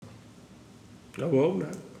No, well,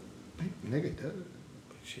 not. Nigga does.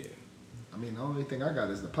 Shit. I mean, the only thing I got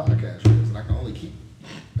is the podcast reels, and I can only keep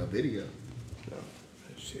a video. No,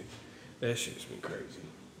 that shit's been crazy.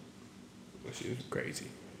 That shit was crazy.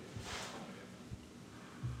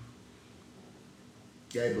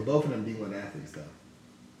 Yeah, but both of them D1 athletes, though.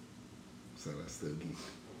 So that's still geek.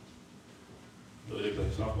 Do they play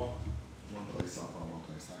softball? One plays softball, one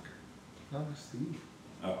plays soccer. No, it's Steve.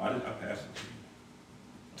 Oh, I passed it to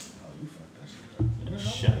you. Oh, you fucked that shit up.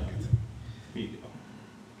 Shut up. Here you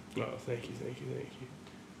go. Oh, thank you.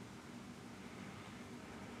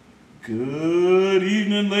 Good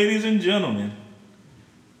evening, ladies and gentlemen.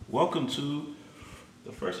 Welcome to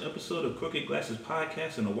the first episode of Crooked Glasses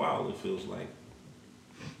Podcast in a while, it feels like.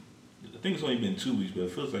 I think it's only been 2 weeks, but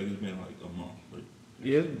it feels like it's been like a month. But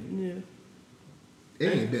Yeah.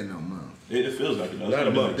 It ain't been no month. it feels like it. Not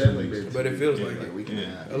a month, but it feels like it. We can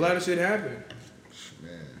have A lot of shit happened.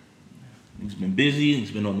 Man. It's been busy.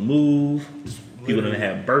 It's been on the move. People done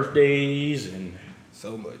have birthdays and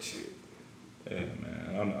So much shit. yeah,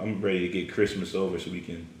 man. I'm ready to get Christmas over so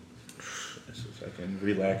I can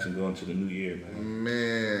relax and go into the new year, man.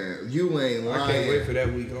 Man, you ain't lying. I can't wait for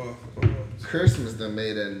that week off. Christmas done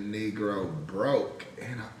made a Negro broke.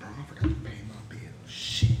 And I forgot to pay my bill.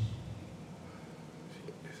 Shit.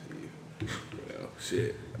 Well,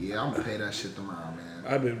 shit. Yeah, I'm gonna pay that shit tomorrow, man.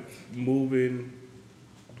 I've been moving.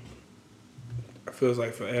 It feels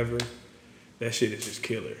like forever. That shit is just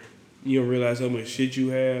killer. You don't realize how much shit you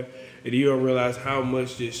have, and you don't realize how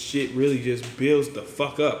much this shit really just builds the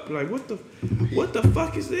fuck up. Like, what the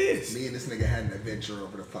fuck is this? Me and this nigga had an adventure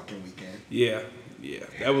over the fucking weekend. Yeah.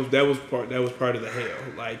 That was part of the hell.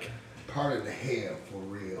 Like, Part of the hell, for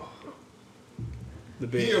real. the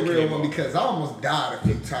bed. He a real came one off- because I almost died a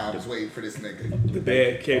few times waiting for this nigga. the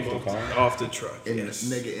bed came Off the off the truck. And Yes.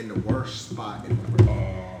 this nigga in the worst spot in the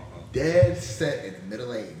world. Dead set in the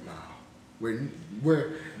middle of 8 Mile. Where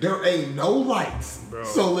there ain't no lights. Bro.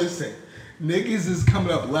 So listen, niggas is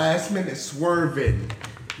coming up last minute swerving,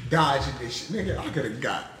 dodging this shit. Nigga, I could have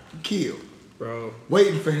got killed. Bro.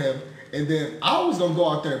 Waiting for him. And then I was gonna go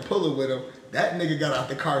out there and pull it with him. That nigga got out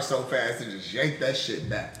the car so fast and just yanked that shit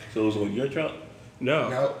back. So it was on your truck? No.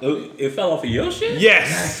 No. It fell off of your shit? Yes.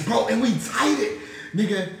 Yes, bro, and we tied it.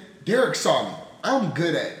 Nigga, Derek saw me. I'm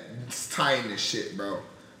good at tying this shit, bro.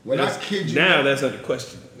 When I kid you now not, that's not the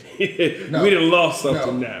question. No. We done lost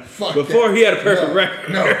something No. now. Fuck Before that. he had a perfect No.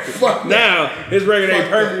 record. No, fuck that. Now his record ain't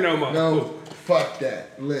Fuck perfect that. no more. No, fuck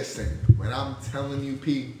that. Listen, when I'm telling you,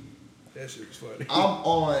 P, That shit was funny. I'm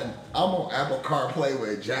on Apple CarPlay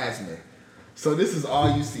with Jasmine. So this is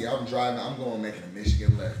all you see. I'm driving. I'm going making a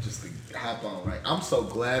Michigan left just to hop on. Right. I'm so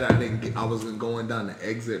glad I wasn't going down the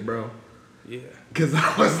exit, bro. Yeah. Cause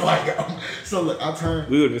I was like, so look, I turned.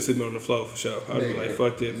 We would have been sitting on the floor for sure. I'd be Nigga, like,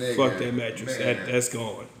 fuck that mattress. man. That's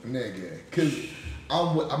gone. Nigga, cause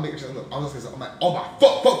I'm making sure. I'm like, oh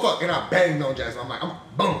my fuck, and I banged on Jasmine. I'm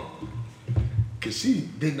boom, cause she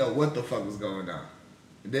didn't know what the fuck was going on.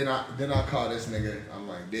 And then I call this nigga. I'm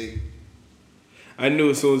like, dig. I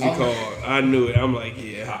knew as soon as he called. I knew it. I'm like,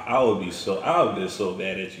 yeah. I would be so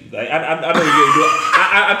bad at you. Like I know you ain't doing.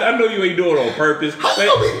 I know you ain't doing it on purpose. How you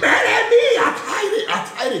gonna be mad at me? I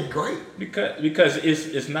tied it great. Because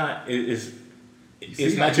it's not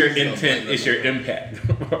not your intent. It's your impact.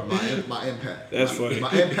 My impact. That's funny.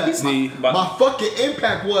 My impact. See, my fucking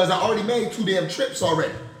impact was I already made 2 damn trips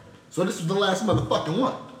already. So this was the last motherfucking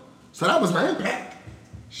one. So that was my impact.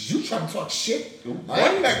 You trying to talk shit? My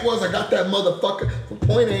impact was I got that motherfucker from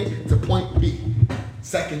point A to point B.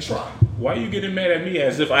 Second try. Why are you getting mad at me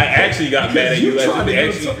as if I actually got mad at you? Because you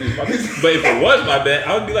As if tried to it do actually, but if it was my bad,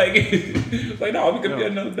 I would be like, no, we could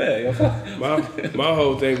get another bag. my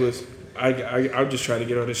whole thing was, I'm just trying to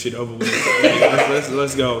get all this shit over with.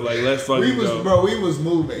 Let's go. Like, let's fucking go. Bro, we was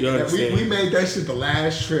moving. You understand? We made that shit the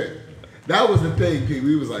last trip. That was the thing, P.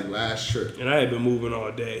 We was like last trip. And I had been moving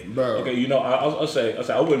all day. Bro. Okay, I'll say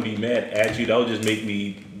I wouldn't be mad at you. That would just make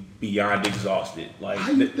me beyond exhausted. Like,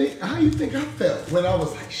 How you think I felt when I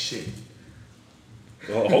was like shit?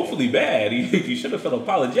 well, hopefully bad. You should have felt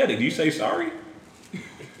apologetic. Do you say sorry?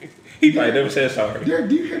 He probably never said sorry. Derek,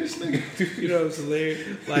 do you hear this nigga? You know what's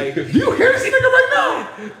hilarious? Like, Do you hear this nigga right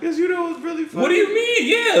now? because you know what's really funny. What do you mean?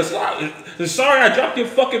 Yeah, sorry I dropped your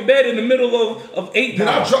fucking bed in the middle of 8 Did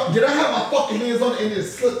Mile. I have my fucking hands on it and it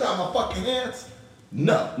slipped out my fucking hands?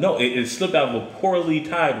 No. No, it slipped out of a poorly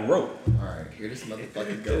tied rope. Alright, here this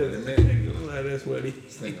motherfucker go in a minute. Like, that's funny.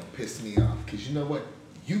 This thing gonna piss me off. Cause you know what?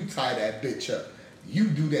 You tie that bitch up. You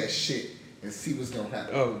do that shit and see what's gonna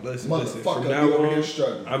happen. Oh, listen. Motherfucker, From now we over here on,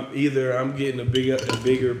 struggling. I'm getting a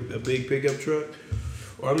big pickup truck,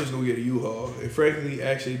 Or I'm just gonna get a U-Haul. And frankly,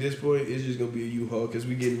 actually, at this point, it's just gonna be a U-Haul because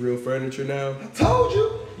we getting real furniture now. I told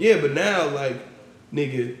you. Yeah, but now, like,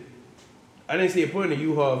 nigga, I didn't see a point in a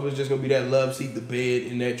U-Haul if it was just gonna be that love seat, the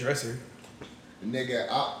bed, and that dresser. Nigga,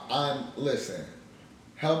 listen,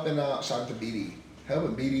 helping out, shout out to BD.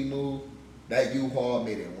 Helping BD move, that U-Haul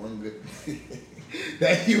made it one good,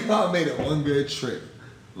 that U-Haul made it one good trip.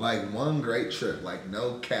 Like, one great trip. Like,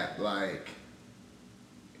 no cap. Like,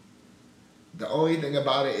 the only thing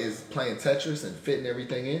about it is playing Tetris and fitting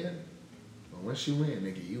everything in. But once you win,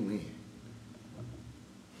 nigga, you win.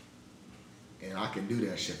 And I can do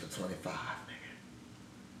that shit for 25,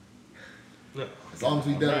 nigga. No. As long as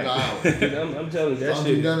we done in an hour. I'm telling you, that As long as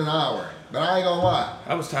shit. we done in an hour. But I ain't gonna lie.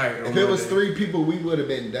 I was tired. If it was 3 people, we would have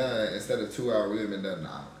been done. Instead of 2 hours, we would have been done in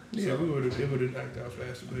an hour. Yeah, So, it would have knocked out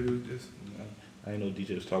faster, but it was just. I didn't know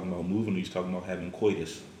DJ was talking about moving. He's talking about having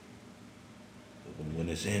coitus. When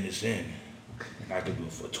it's in, it's in. And I could do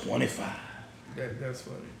it for 25. That's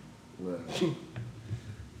funny. look,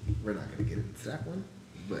 we're not gonna get into that one,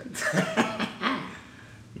 but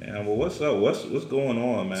man, well, what's up? What's going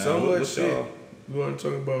on, man? So much what's shit. You want to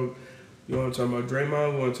talk about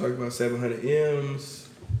Draymond? We want to talk about 700 M's.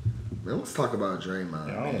 man, let's talk about Draymond.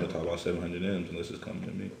 Yeah, I don't want to talk about 700 M's unless it's coming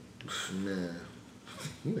to me. Man,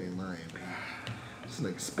 you ain't lying, man. This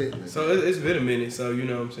nigga spitting. So it's been a minute. So you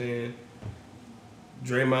know what I'm saying.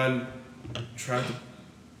 Draymond tried to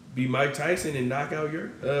be Mike Tyson and knock out your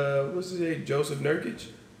what's his name, Jusuf Nurkić.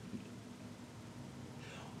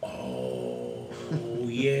 Oh,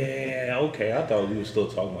 yeah. Okay, I thought we were still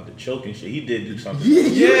talking about the choking shit. He did do something.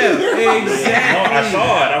 Yeah, exactly. No,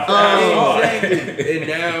 I saw it. Exactly. And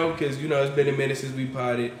now, because you know it's been a minute since we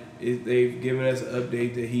potted, they've given us an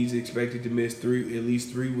update that he's expected to miss at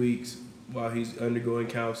least 3 weeks while he's undergoing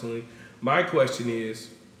counseling. My question is,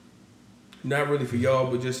 not really for y'all,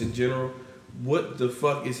 but just in general, what the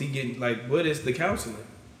fuck is he getting? Like, what is the counseling?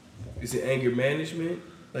 Is it anger management?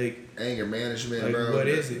 Like anger management, like, bro. what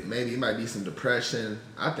is it? Maybe it might be some depression.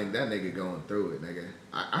 I think that nigga going through it, nigga.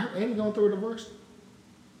 Ain't he going through a divorce?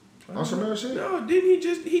 On some real shit? No, didn't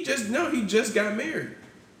he just got married.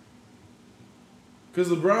 Cause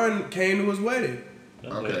LeBron came to his wedding.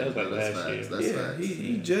 Okay, That's like that's last year. facts. That's Yeah, facts.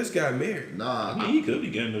 he just got married. Nah, I mean, he could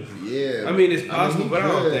be getting the. yeah. I mean, it's possible, he but I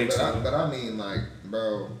don't could, think so. But I mean, like,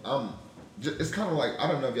 bro, it's kind of like, I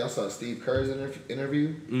don't know if y'all saw Steve Kerr's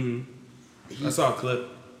interview. Mm-hmm. I saw a clip.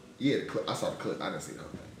 Yeah, I saw the clip. I didn't see the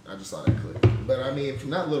whole thing. I just saw that clip. But I mean,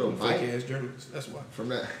 from that little bite, Fake ass journalist. That's why. from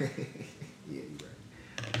that, yeah, you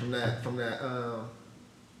right.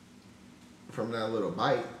 From that little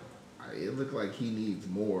bite, it looked like he needs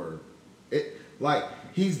more. Like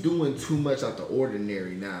he's doing too much out the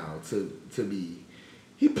ordinary now to be.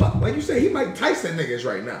 Like you said, he Mike Tyson niggas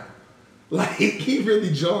right now. Like he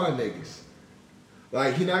really jawing niggas.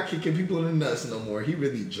 Like he not kicking people in the nuts no more. He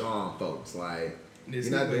really jawing folks. Like he's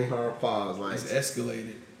not doing hard falls. Like it's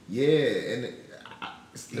escalated. yeah, and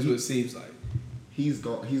That's what it seems like. he's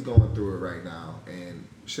going through it right now. And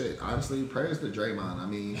shit, honestly, prayers to Draymond. I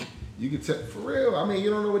mean, you can tell for real. I mean, you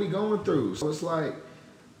don't know what he's going through. So it's like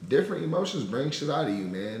different emotions bring shit out of you,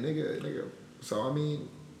 man, nigga. So I mean,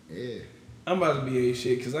 yeah. I'm about to be a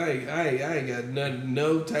shit because I ain't got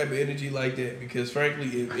no type of energy like that. Because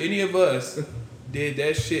frankly, if any of us did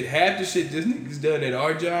that shit, half the shit this nigga's done at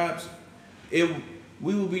our jobs,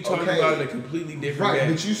 we will be talking about it in a completely different right. way.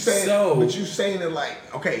 But you saying it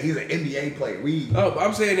like, okay, he's an NBA player.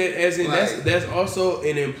 I'm saying that as in like, that's also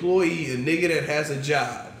an employee, a nigga that has a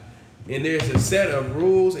job. And there's a set of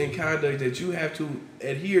rules and conduct that you have to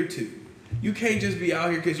adhere to. You can't just be out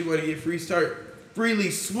here because you want to get freely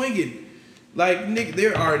swinging. Like, nigga,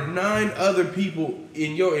 there are 9 other people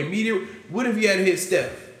in your immediate. What if you had to hit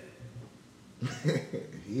Steph?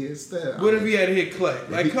 He is Steph. What if you had to hit Clay?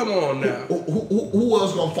 Like, come on now. Who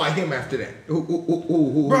else gonna fight him after that?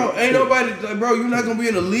 Who? Bro, ain't nobody. Like, bro, you're not gonna be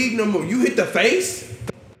in the league no more. You hit the face.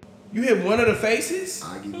 You hit one of the faces.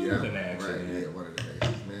 I give you that one. Right, yeah, one of the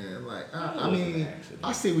faces, man. Like, I mean,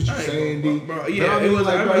 I see what you're I ain't saying, gonna- D. Bro, But yeah, I mean,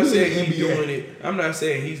 I'm not he's saying in he's the NBA. doing it. I'm not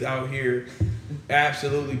saying he's out here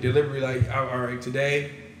absolutely deliberately like, all right,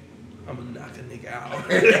 today I'm gonna knock a nigga out.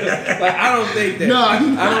 Like, I don't think that. No, I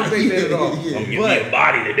don't think that at all. Yeah. I'm gonna give me a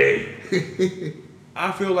body today.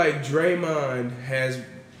 I feel like Draymond has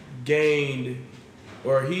gained,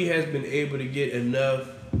 or he has been able to get enough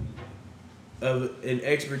of an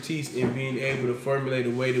expertise in being able to formulate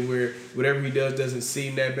a way to where whatever he does doesn't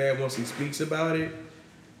seem that bad once he speaks about it,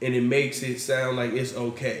 and it makes it sound like it's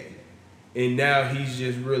okay. And now he's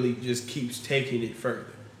just keeps taking it further.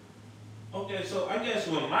 Okay, so I guess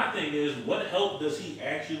my thing is, what help does he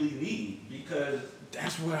actually need? Because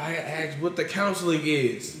That's what I asked. What the counseling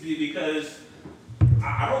is? Because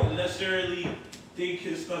I don't necessarily think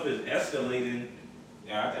his stuff is escalating.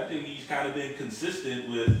 I think he's kind of been consistent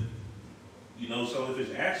with, some of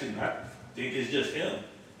his actions. I think it's just him.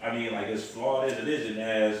 I mean, like, as flawed as it is, and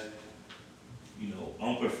as,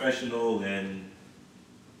 unprofessional and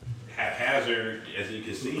haphazard as you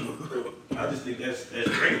can see, I just think that's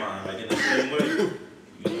Draymond. Like, in the same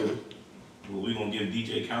way, we're going to give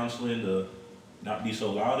DJ counseling to not be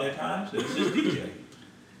so loud at times. It's just DJ.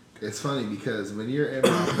 It's funny because when you're in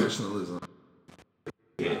professionalism,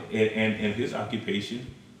 and his occupation,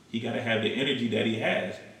 he got to have the energy that he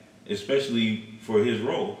has, especially for his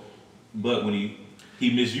role. But when he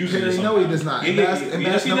misuses it, no, he does not. He's an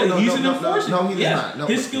enforcer. No, he does not. No.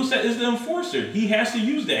 His skill set is the enforcer. He has to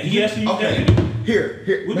use that. He has to use okay. that.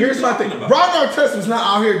 Here's my thing. Ron Artest was not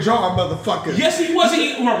out here drawing motherfuckers. Yes, he was.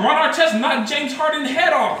 Ron Artest knocked James Harden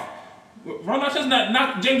head off. Ron Artest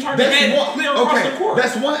knocked James Harden head clear across the court.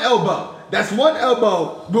 That's one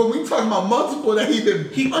elbow. But we talking about multiple that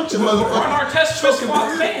he punching motherfuckers. Ron Artest fist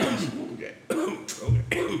fought fans.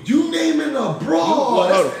 You naming a brawl.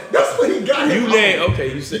 That's what he got him.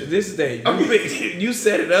 You said this is the you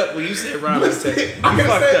set it up when you said Ron Artest. I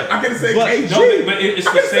could have said KG. No, but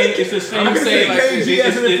it's the same. It's the same. I'm gonna say KG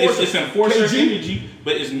as an enforcer. It's enforcer energy,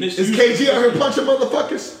 but it's misused. Is KG out here punching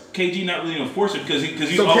motherfuckers? KG not really an enforcer because he's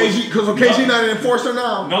KG not an enforcer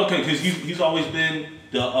now. No, because he's always been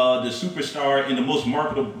the superstar and the most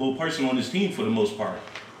marketable person on his team for the most part.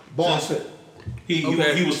 Boston. He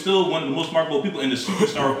was still one of the most marketable people and the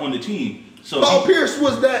superstar on the team. So Paul Pierce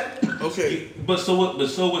was that. Okay. But so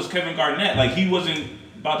was Kevin Garnett. Like, he wasn't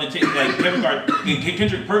about to take, like,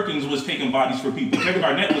 Kendrick Perkins was taking bodies for people. Kevin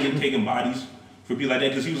Garnett wasn't taking bodies for people like that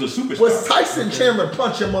because he was a superstar. Was Tyson Chandler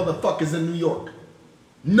punching motherfuckers in New York?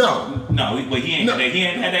 No, he ain't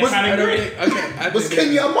had that kind of grit. Was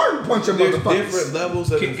Kenyon Martin punching motherfuckers? There's different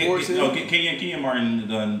levels of enforcing. Kenyon Martin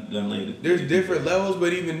done later. There's different levels,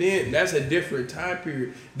 but even then, that's a different time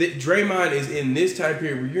period. Draymond is in this time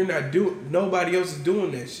period where you're not doing. Nobody else is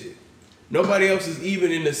doing that shit. Nobody else is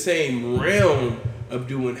even in the same realm of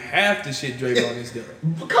doing half the shit Draymond has done.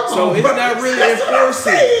 So it's not really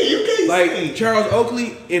enforcing. Like Charles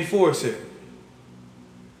Oakley, enforcer.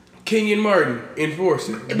 Kenyon Martin,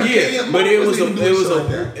 enforcer. But it was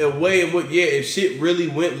a way in which, if shit really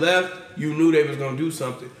went left, you knew they was gonna do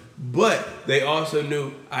something. But they also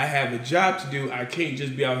knew I have a job to do. I can't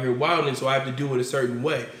just be out here wilding, so I have to do it a certain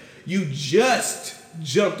way. You just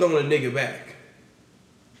jumped on a nigga back.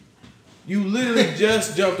 You literally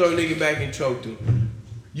just jumped on a nigga back and choked him.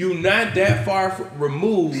 You not that far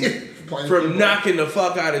removed from knocking the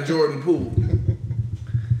fuck out of Jordan Poole.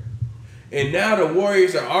 And now the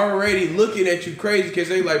Warriors are already looking at you crazy because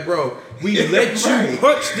they like, bro, we let you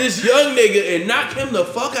punch this young nigga and knock him the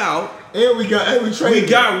fuck out. And we got rid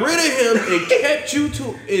of him and kept you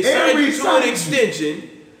to an extension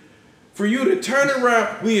for you to turn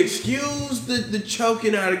around. We excused the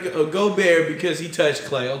choking out of Gobert because he touched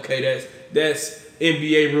Clay. Okay, that's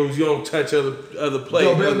NBA rules. You don't touch other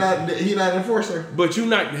players. He not an enforcer. But you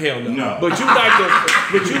knocked hell no. But you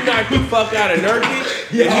knocked the fuck out of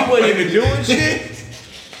Nurkić, and he wasn't even doing shit.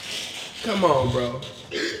 Come on, bro.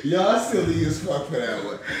 Y'all silly as fuck for that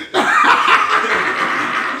one.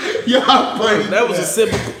 Y'all funny. That was a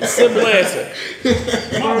simple answer.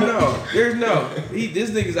 There's no.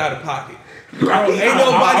 This nigga's out of pocket. Ain't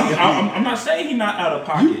nobody. I'm not saying he's not out of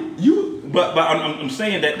pocket. But I'm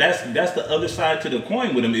saying that's the other side to the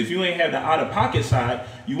coin with him. If you ain't have the out of pocket side,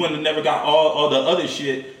 you wouldn't have never got all the other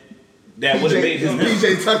shit that would have made him.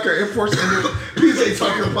 PJ Tucker enforcing PJ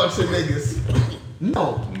Tucker punching niggas.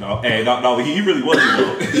 No, he really wasn't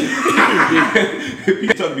though.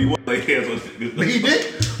 PJ Tucker be one like hands on shit. He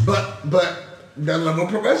did, but that level of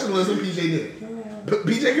professionalism, PJ did. But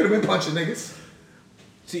PJ could have been punching niggas.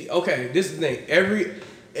 See, okay, this is the thing.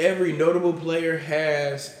 Every notable player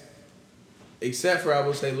has, except for I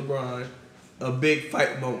would say LeBron, a big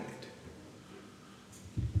fight moment.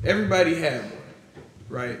 Everybody had one,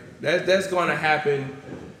 right? That's gonna happen.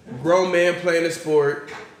 Grown man playing a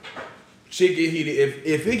sport, shit get heated.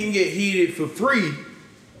 If it can get heated for free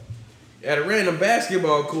at a random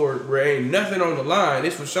basketball court where ain't nothing on the line,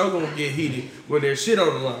 it's for sure gonna get heated when there's shit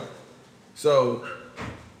on the line. So,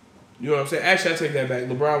 you know what I'm saying? Actually, I take that back.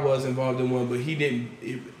 LeBron was involved in one, but he didn't.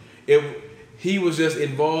 He was just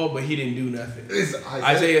involved, but he didn't do nothing.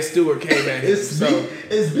 Isaiah Stewart came at him. It's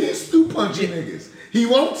being Stu punching niggas. He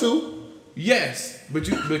want to. Yes, but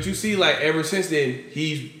you see, like ever since then,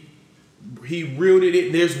 he's He rooted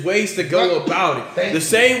it. There's ways to go about it. The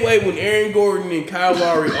same way when Aaron Gordon and Kyle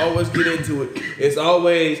Lowry always get into it, it's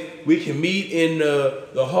always we can meet in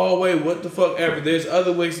the hallway, what the fuck ever. There's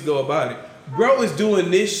other ways to go about it. Bro is doing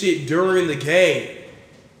this shit during the game.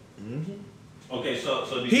 Okay, so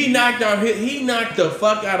he knocked the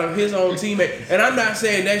fuck out of his own teammate. And I'm not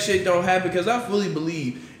saying that shit don't happen because I fully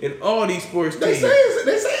believe in all these sports teams.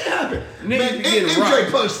 They say it happened. Man,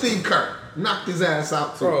 MJ punched Steve Kerr. Knocked his ass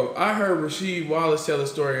out too. Bro, I heard Rasheed Wallace tell a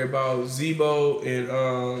story about Zebo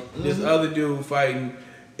and this other dude fighting,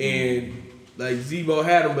 and like Zebo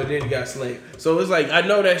had him, but then he got slammed. So it's like I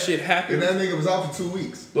know that shit happened. And that nigga was out for 2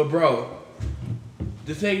 weeks. But bro,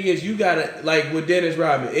 the thing is, you gotta like with Dennis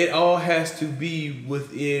Rodman, it all has to be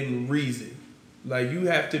within reason. Like you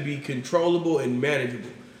have to be controllable and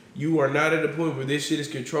manageable. You are not at a point where this shit is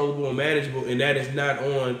controllable and manageable, and that is not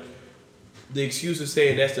on. The excuse of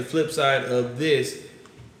saying that's the flip side of this,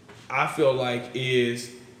 I feel like it's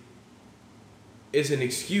an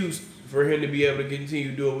excuse for him to be able to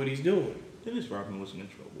continue doing what he's doing. Dennis Rodman wasn't in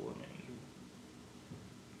trouble, man.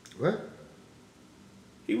 What?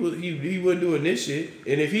 He wasn't doing this shit,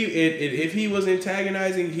 and if he was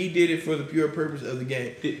antagonizing, he did it for the pure purpose of the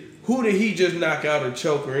game. Who did he just knock out or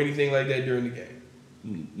choke or anything like that during the game?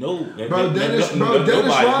 Dennis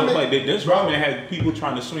Rodman had people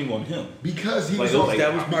trying to swing on him because he was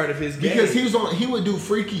that was part of his game. Because he would do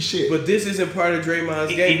freaky shit. But this isn't part of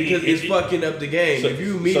Draymond's game because it's fucking up the game. So, if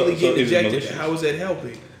you immediately get ejected, how is that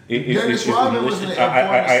helping? Dennis Rodman wasn't.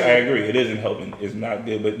 I agree. It isn't helping. It's not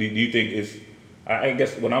good. But do you think it's? I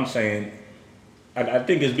guess what I'm saying, I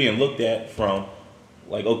think it's being looked at from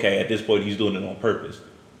like, okay, at this point he's doing it on purpose.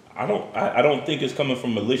 I don't think it's coming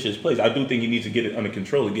from malicious place. I do think he needs to get it under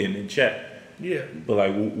control again and check. Yeah. But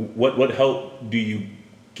like, what help do you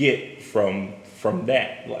get from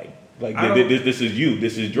that? Like this is you.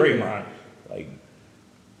 This is Draymond. Like,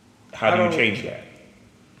 how do you change that?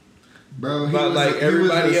 Bro, he was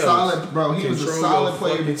a solid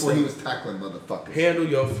player before he was tackling motherfuckers. Handle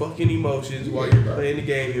your fucking emotions while you're playing the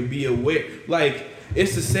game and be aware. Like,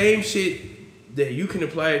 it's the same shit that you can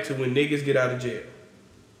apply it to when niggas get out of jail.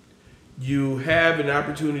 You have an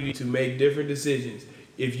opportunity to make different decisions.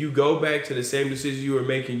 If you go back to the same decision you were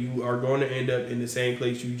making, you are going to end up in the same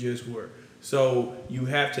place you just were. So you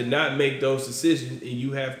have to not make those decisions, and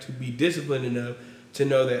you have to be disciplined enough to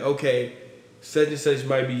know that, okay, such and such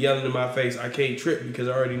might be yelling in my face. I can't trip because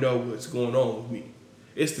I already know what's going on with me.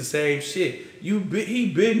 It's the same shit. He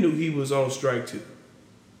been knew he was on strike two.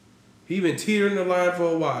 He been teetering the line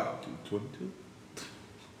for a while. 22?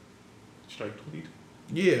 Strike 22?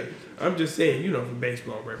 Yeah, I'm just saying, for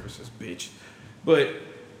baseball references, bitch. But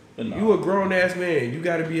you a grown ass man. You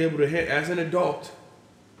got to be able to, as an adult,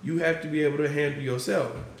 you have to be able to handle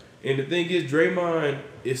yourself. And the thing is, Draymond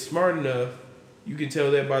is smart enough. You can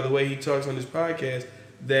tell that by the way he talks on this podcast,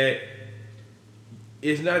 that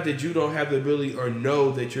it's not that you don't have the ability or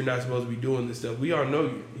know that you're not supposed to be doing this stuff. We all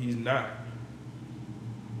know he's not.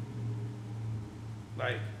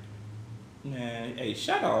 Like, man, hey,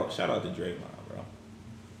 shout out to Draymond, bro.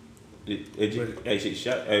 You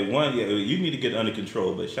need to get under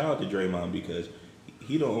control, but shout out to Draymond because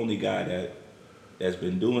he the only guy that's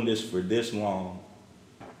been doing this for this long,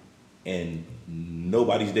 and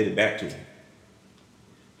nobody's did it back to him.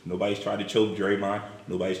 Nobody's tried to choke Draymond.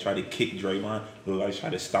 Nobody's tried to kick Draymond. Nobody's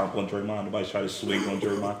tried to stomp on Draymond. Nobody's tried to swing on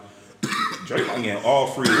Draymond. Draymond getting all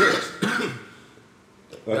free hits.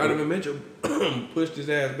 Donovan Mitchell pushed his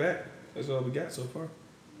ass back. That's all we got so far.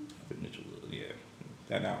 Mitchell, yeah.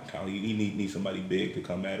 That don't count. He need somebody big to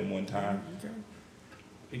come at him one time.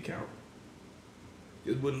 It count.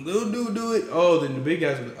 Because when little dude do it, oh, then the big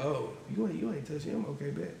guys are like, oh, you ain't touching him? Okay,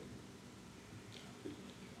 bet.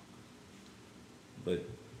 But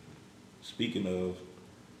speaking of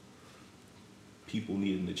people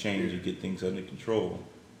needing to change and get things under control.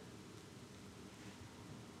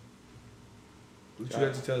 What you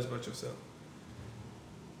have to tell us about yourself?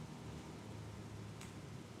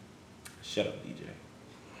 Shut up, DJ.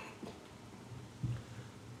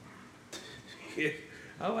 Yeah,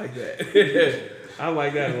 I like that. I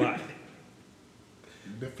like that a lot.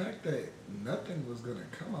 The fact that nothing was going to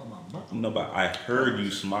come out my mouth. No, but I heard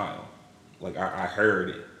you smile. Like, I heard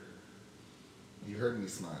it. You heard me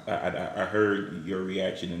smile. I heard your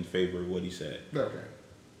reaction in favor of what he said. Okay.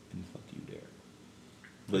 And fuck you there.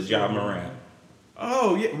 But Ja Morant.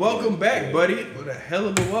 Oh, yeah. Welcome back, buddy. What a hell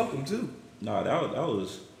of a welcome, too. No, that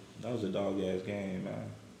was a dog-ass game, man.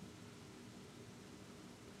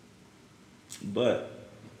 But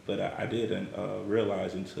I didn't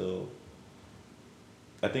realize until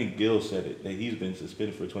I think Gil said it that he's been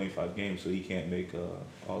suspended for 25 games, so he can't make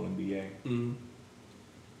All NBA. Mm-hmm.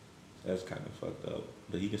 That's kind of fucked up,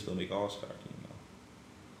 but he can still make All Star team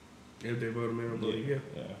though. If they vote him in, yeah.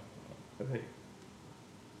 I think.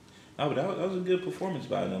 Oh, but that was a good performance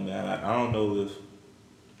by them, man. I don't know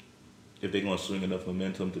if they're gonna swing enough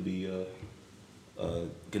momentum to be a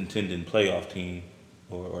contending playoff team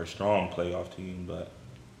or a strong playoff team, but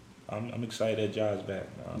I'm excited that Ja's back.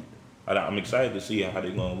 I'm excited to see how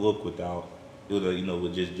they're gonna look with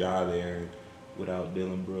just Ja there, without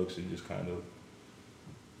Dylan Brooks, and just kind of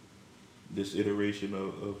this iteration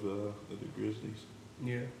of the Grizzlies.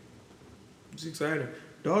 Yeah, it's exciting.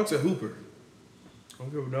 Dog's a hooper. I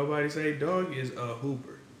don't care what nobody say. Dog is a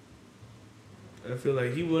hooper. I feel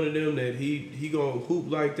like he one of them that he gonna hoop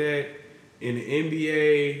like that in the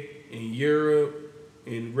NBA, in Europe,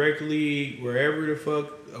 in rec league, wherever the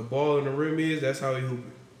fuck a ball in the rim is. That's how he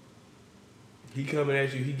hooping. He coming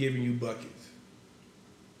at you. He giving you buckets.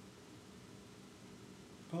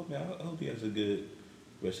 Oh man, I hope he has a good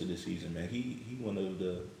rest of the season, man. He's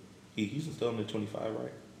still under 25,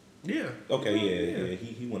 right? Yeah. Okay, yeah.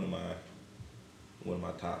 He one of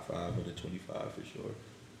my top 5 of the 25 for sure.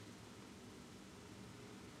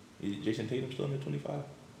 Is Jason Tatum still under 25? I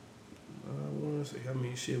want to say. I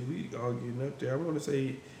mean, shit, we all getting up there. I want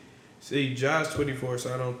to say Josh 24,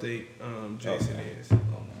 so I don't think Jason is. Oh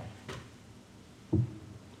no.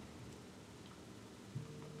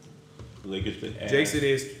 The Lakers been asked. Jason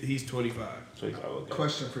he's 25. 25. Okay.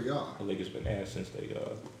 Question for y'all. The Lakers been asked since they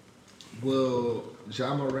Will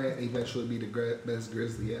Ja Morant eventually be the best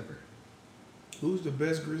Grizzly ever? Who's the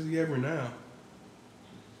best Grizzly ever now?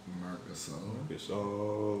 Marc Gasol.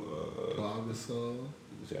 Paul Gasol.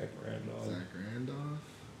 Zach Randolph.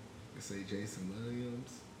 I could say Jason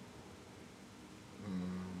Williams.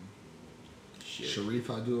 Sharif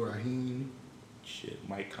Abdul-Rahim. Shit,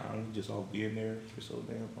 Mike Conley just all being there for so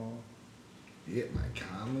damn long. Yeah, Mike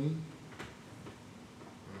Conley.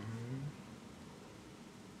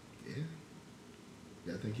 Yeah.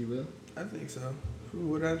 Y'all think he will? I think so. From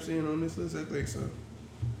what I'm seeing on this list, I think so.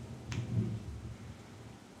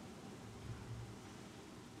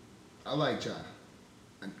 I like Ja.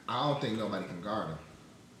 And I don't think nobody can guard him.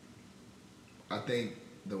 I think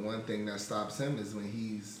the one thing that stops him is when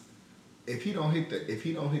if he don't hit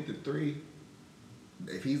the three,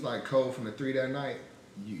 if he's like cold from the three that night,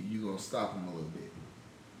 you gonna stop him a little bit.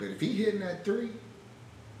 But if he hitting that three,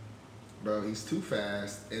 bro, he's too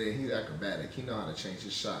fast and then he's acrobatic. He know how to change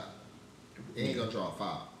his shot. He ain't gonna draw a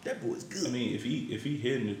foul. That boy's good. I mean, if he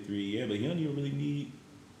hitting the three, yeah, but he don't even really need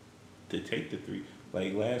to take the three.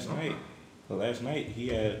 Like last night he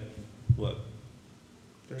had what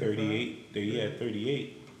 38. He had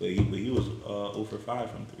 38, but he was 0 for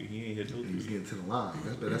 5 from three. He ain't hit no three. He was getting to the line.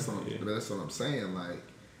 That's what I'm saying. Like,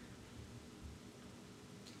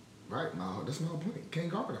 right, that's my point. Can't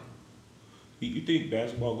guard him. You think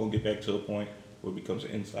basketball gonna get back to a point where it becomes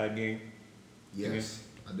an inside game? Yes,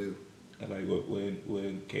 I do. Like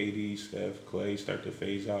when KD, Steph, Clay start to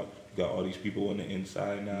phase out, you got all these people on the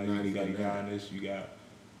inside now. You got Giannis, you got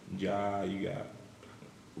Ja, you got.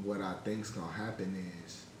 What I think's gonna happen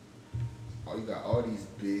is, you got all these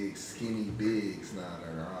big, skinny bigs now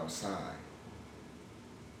that are outside.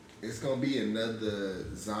 It's gonna be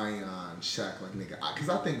another Zion, Shaq like nigga. Cause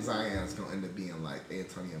I think Zion's gonna end up being like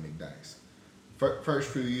Antonio McDyess.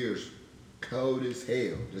 First few years, cold as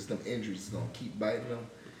hell. Just them injuries is gonna keep biting them.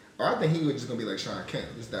 Or I think he was just gonna be like Sean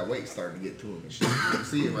Kemp. Just that weight starting to get to him and shit. You can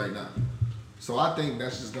see it right now. So I think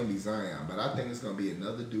that's just gonna be Zion. But I think it's gonna be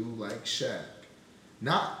another dude like Shaq.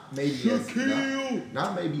 Not maybe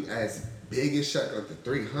not maybe as big as Shaq, like the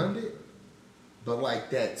 300, but like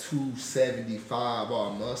that 275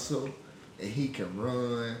 all muscle, and he can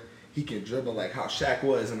run, he can dribble like how Shaq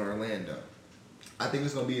was in Orlando. I think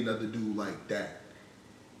it's gonna be another dude like that,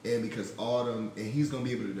 and because and he's gonna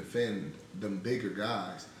be able to defend them bigger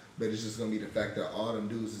guys, but it's just gonna be the fact that all them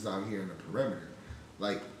dudes is out here in the perimeter.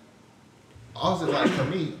 Like, also like for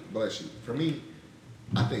me, bless you, for me,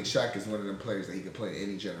 I think Shaq is one of them players that he can play in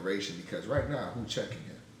any generation because right now, who checking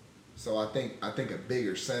him? So I think a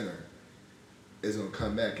bigger center is gonna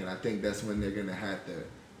come back, and I think that's when they're gonna have to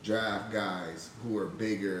draft guys who are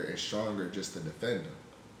bigger and stronger just to defend them.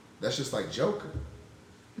 That's just like Joker.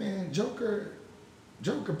 Man, Joker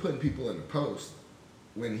putting people in the post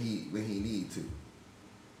when he need to,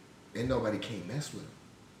 and nobody can't mess with him.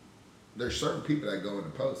 There's certain people that go in the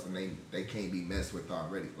post and they can't be messed with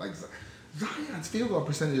already. Like Zion's field goal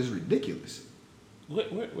percentage is ridiculous.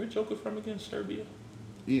 Where Joker from again? Serbia.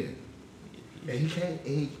 Yeah. And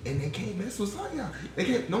they can't mess with Zion.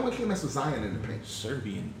 No one can mess with Zion in the paint.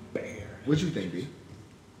 Serbian bear. What you think, B?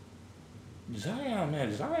 Zion,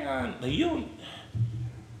 man, like, you don't.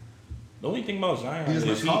 The only thing about Zion He's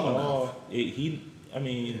is not I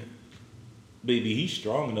mean, baby, he's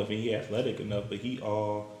strong enough and he athletic enough, but he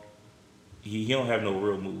don't have no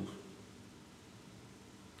real move.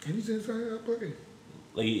 And he's inside out playing.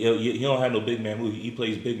 Like he don't have no big man move. He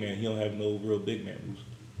plays big man. He don't have no real big man moves.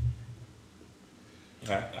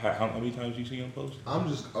 How many times you see him post? I'm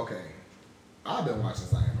just okay. I've been watching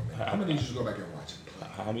Zion a minute. How many did you go back and watch him play?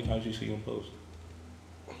 How many times you see him post?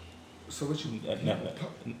 So what you?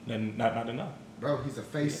 Not enough. Bro, he's a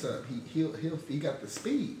face up. He got the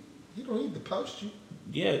speed. He don't need to post you.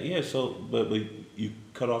 Yeah. So, but you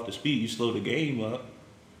cut off the speed. You slow the game up.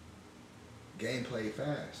 Game play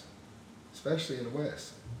fast, especially in the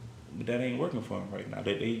West. But that ain't working for him right now.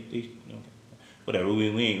 They you know, whatever. We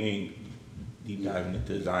ain't deep diving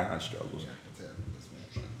into Zion struggles. Yeah, I can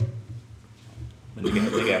tell. But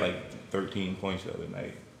they got like 13 points the other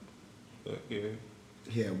night. But yeah.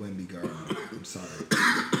 Yeah, Wemby guard. I'm sorry. He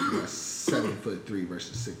got 7'3"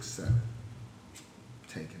 versus 6'7".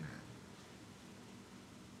 Taking that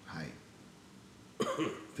height.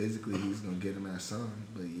 Physically, he's gonna get him at some,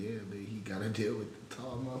 but yeah, he gotta deal with the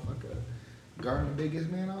tall motherfucker guarding the biggest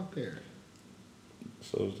man out there.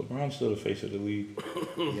 So is LeBron still the face of the league?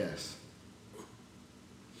 Yes.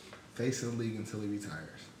 Face of the league until he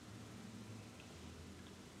retires.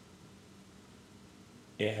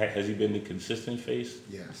 Yeah, has he been the consistent face,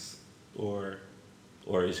 Yes. or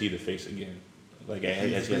is he the face again? Like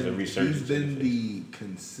has he a resurgence? He's been the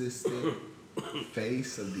consistent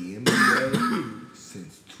face of the NBA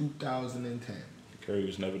since 2010. Curry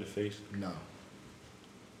was never the face. No.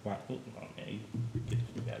 Why? Oh, man, get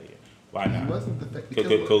out of here. Why not? He wasn't the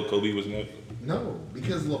face. Kobe was never. No,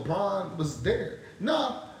 because LeBron was there.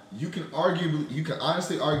 No, you can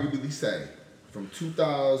honestly arguably say from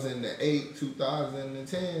 2008,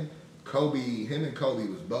 2010, him and Kobe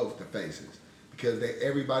was both the faces because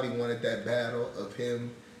everybody wanted that battle of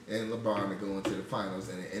him and LeBron to go into the finals,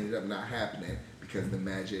 and it ended up not happening because the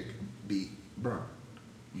Magic beat Bron.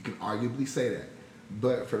 You can arguably say that.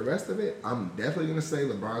 But for the rest of it, I'm definitely going to say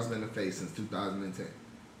LeBron's been the face since 2010.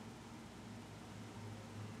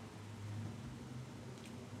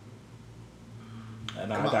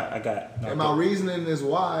 And my reasoning is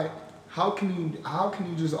why. How can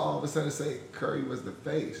you just all of a sudden say Curry was the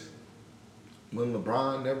face when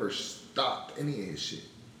LeBron never stopped any of his shit?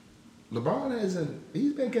 LeBron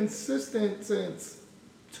he's been consistent since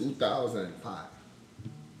 2005.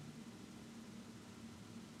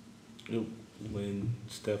 When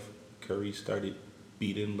Steph Curry started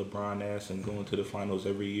beating LeBron ass and going to the finals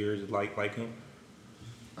every year, is like him?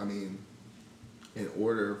 I mean, in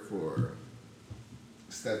order for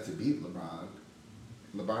Steph to beat LeBron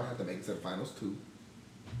had to make it to the finals too.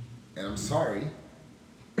 And I'm sorry.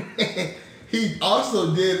 He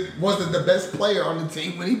also wasn't the best player on the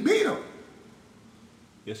team when he beat him.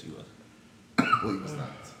 Yes, he was. Well, he was not.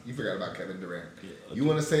 You forgot about Kevin Durant. Yeah, you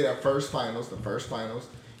want to say the first finals,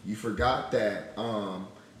 you forgot that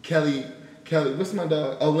Kelly, what's my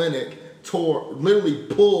dog? Olynyk literally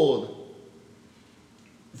pulled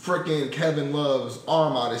freaking Kevin Love's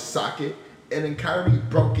arm out of his socket, and then Kyrie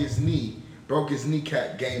broke his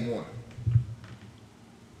kneecap game 1.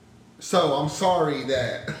 So I'm sorry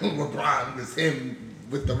that LeBron was him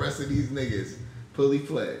with the rest of these niggas fully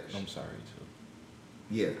fledged. I'm sorry too.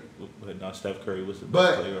 Yeah. But now Steph Curry was the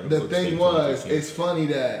best player. But the thing was, it's funny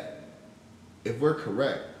that if we're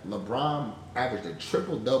correct, LeBron averaged a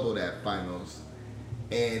triple-double that finals,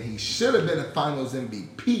 and he should have been a finals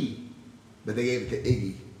MVP, but they gave it to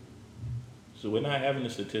Iggy. So we're not having a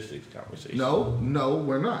statistics conversation. No,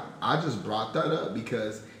 we're not. I just brought that up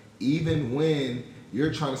because even when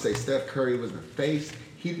you're trying to say Steph Curry was the face,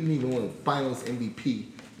 he didn't even win finals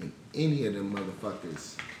MVP in any of them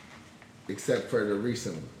motherfuckers except for the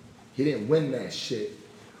recent one. He didn't win that shit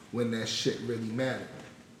when that shit really mattered.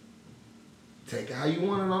 Take it how you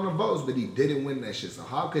want it on the votes, but he didn't win that shit. So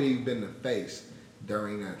how could he have been the face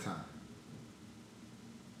during that time?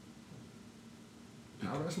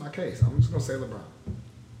 Now that's my case. I'm just gonna say LeBron.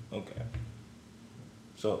 Okay.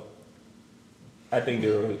 So I think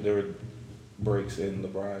there were breaks in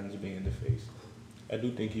LeBron's being the face. I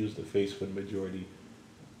do think he was the face for the majority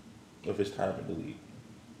of his time in the league.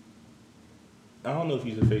 I don't know if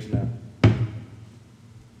he's the face now. What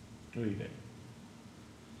do you think?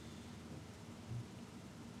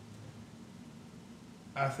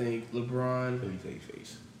 I think LeBron. Who do you think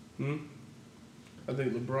face? I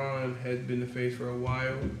think LeBron has been the face for a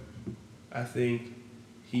while. I think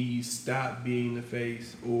he stopped being the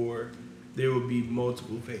face, or there will be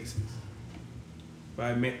multiple faces.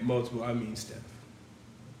 By multiple, I mean Steph.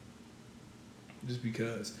 just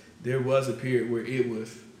because there was a period where it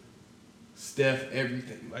was Steph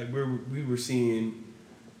everything. Like we were seeing,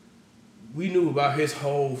 we knew about his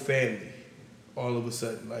whole family all of a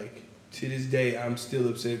sudden. Like to this day, I'm still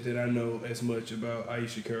upset that I know as much about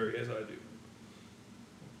Aisha Curry as I do.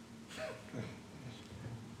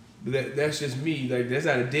 But that's just me. Like that's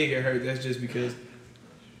not a dig at her. That's just because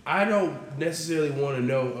I don't necessarily want to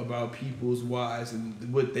know about people's wives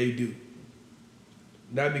and what they do.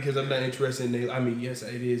 Not because I'm not interested in I mean, yes,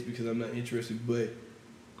 it is because I'm not interested, but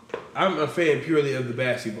I'm a fan purely of the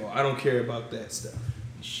basketball. I don't care about that stuff.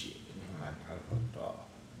 Shit.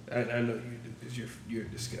 I know you do because you're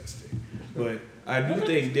disgusting. But I do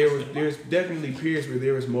think there's definitely periods where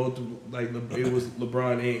there was multiple, like it was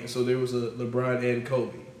LeBron and, so there was a LeBron and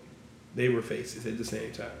Kobe. They were faces at the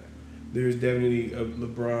same time. There's definitely a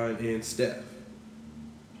LeBron and Steph.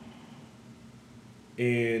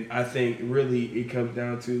 And I think really it comes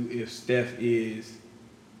down to if Steph is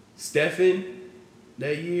Stephen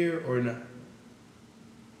that year or not.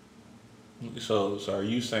 So are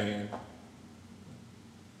you saying?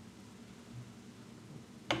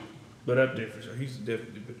 But up there for sure. He's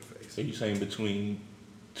definitely been the face. So you saying between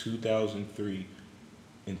 2003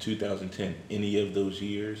 and 2010, any of those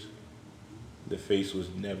years, the face was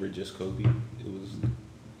never just Kobe. It was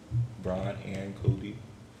Bron and Cudi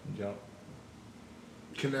from jump.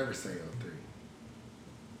 Can never say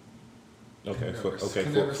 03. Okay,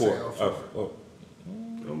 Can never say 04.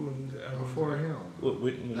 Before him.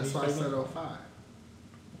 That's why I said 05.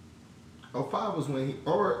 05 was when he,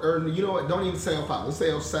 or you know what? Don't even say 05. Let's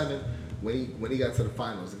say 07 when he got to the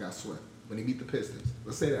finals and got swept. When he beat the Pistons.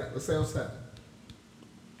 Let's say that. Let's say 07.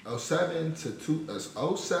 07 to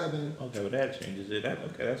 07. Okay, well that changes it.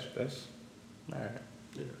 That's all right.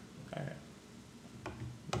 Yeah. All right.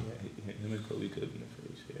 Yeah, him and Kobe could have been the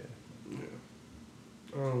face.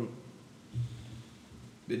 Yeah.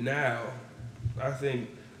 But now, I think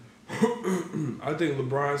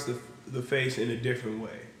LeBron's the face in a different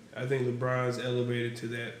way. I think LeBron's elevated to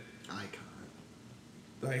that icon,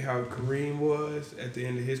 like how Kareem was at the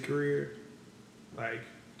end of his career, like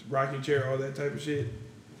rocking chair, all that type of shit.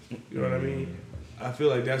 You know what I mean? I feel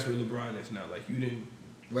like that's where LeBron is now. Like you didn't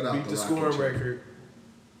beat the scoring record.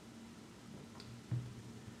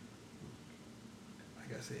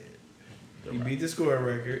 Like I said, he beat the scoring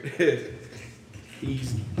record.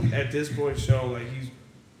 He's at this point shown like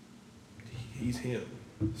he's him.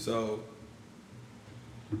 So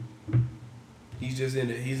he's just in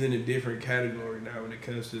a different category now when it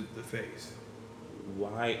comes to the face.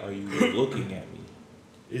 Why are you looking at me?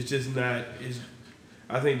 It's just not.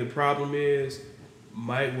 I think the problem is,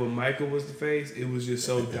 when Michael was the face, it was just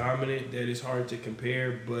so dominant that it's hard to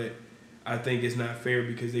compare. But I think it's not fair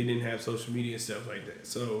because they didn't have social media and stuff like that.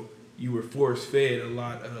 So you were force fed a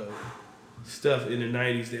lot of stuff in the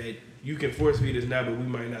 90s that you can force feed us now, but we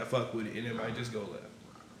might not fuck with it, and it might just go left.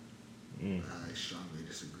 I strongly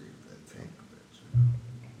disagree with that take.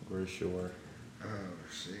 For sure. Oh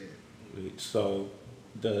shit. Wait, so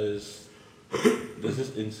does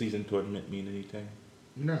this in-season tournament mean anything?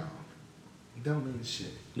 No, it don't mean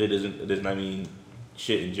shit. It does not mean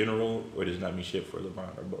shit in general, or does not mean shit for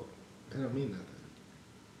LeBron, or both? It don't mean nothing.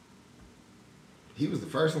 He was the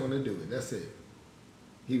first one to do it. That's it.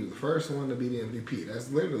 He was the first one to be the MVP.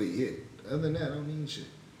 That's literally it. Other than that, I don't mean shit.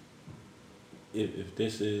 If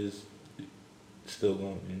this is still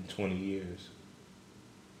going in 20 years,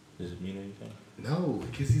 does it mean anything? No,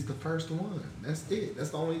 because he's the first one. That's it. That's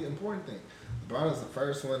the only important thing. LeBron is the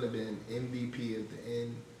first one to be an MVP at the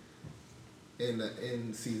end in the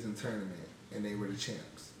in-season tournament, and they were the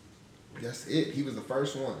champs. That's it. He was the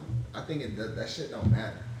first one. I think that shit don't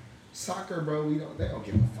matter. Soccer, bro, they don't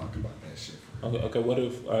give a fuck about that shit. Okay.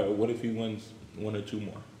 What if he wins one or two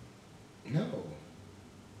more? No.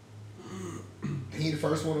 He the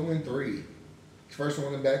first one to win 3. First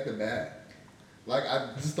one to back to back. Like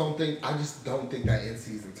I just don't think that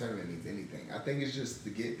in-season tournament means anything. I think it's just to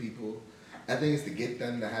get people. I think it's to get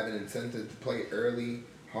them to have an incentive to play early,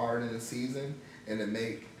 hard in the season, and to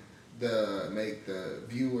make the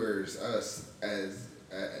viewers, us as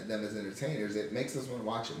them as entertainers. It makes us want to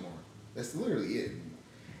watch it more. That's literally it.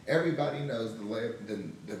 Everybody knows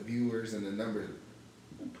the viewers and the numbers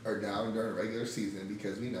are down during the regular season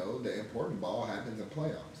because we know the important ball happens in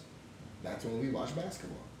playoffs. That's when we watch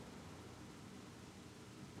basketball.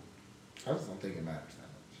 I just don't think it matters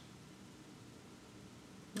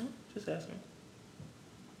that much. No, just asking.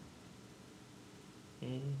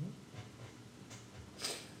 I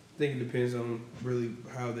think it depends on really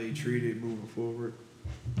how they treat it moving forward.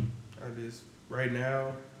 Right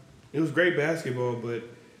now, it was great basketball, but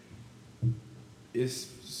it's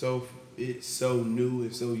it's so new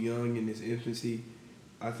and so young in its infancy,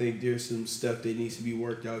 I think there's some stuff that needs to be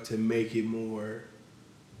worked out to make it more,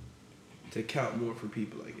 to count more for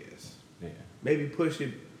people, I guess. Yeah. Maybe push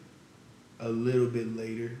it a little bit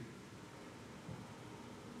later.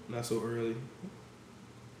 Not so early.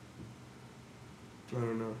 I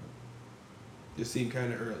don't know. Just seemed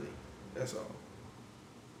kind of early. That's all.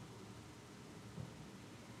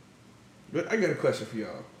 But I got a question for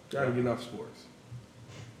y'all. Trying to get off sports.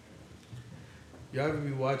 Y'all ever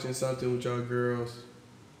be watching something with y'all girls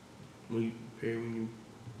when you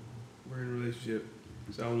were in a relationship?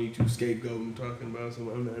 So I don't need you scapegoating talking about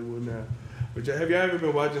something I'm not doing now. But have y'all ever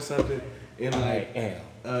been watching something in like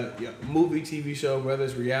movie, TV show, whether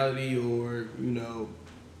it's reality or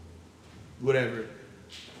whatever,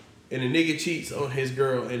 and a nigga cheats on his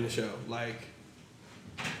girl in the show? Like,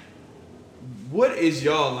 what is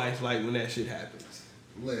y'all life like when that shit happens?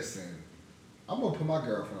 Listen, I'm gonna put my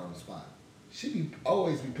girlfriend on the spot. She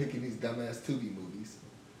always be picking these dumbass Cudi movies,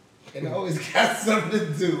 and always got something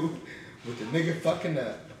to do with the nigga fucking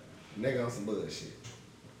up, nigga on some bullshit,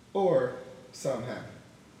 or something happen.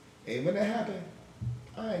 And when that happen,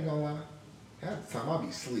 I ain't gonna lie, half the time I'll be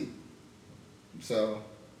asleep. So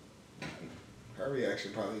her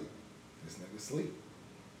reaction probably, this nigga sleep.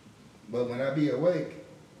 But when I be awake,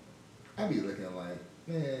 I be looking like,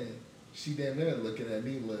 man, she damn near looking at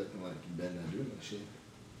me looking like you better not do no shit.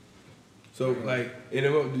 So, like,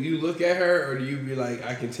 do you look at her, or do you be like,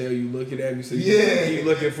 I can tell you looking at me, so you keep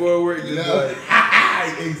looking forward? Just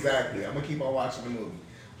Exactly. I'm going to keep on watching the movie.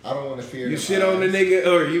 I don't want to fear you shit on the nigga,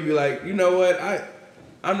 or you be like, you know what,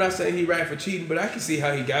 I'm not saying he right for cheating, but I can see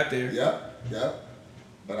how he got there. Yep.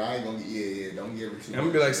 But I ain't going to, don't give it too much. I'm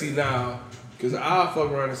going to be like, see, now, because I'll fuck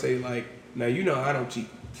around and say, like, now, I don't cheat.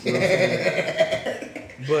 You know what I'm saying?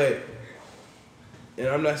 But, and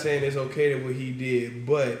I'm not saying it's okay to what he did,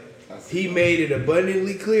 but he made it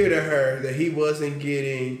abundantly clear to her that he wasn't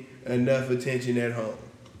getting enough attention at home.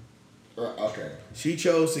 Okay. She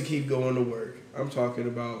chose to keep going to work. I'm talking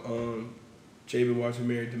about Jay been watching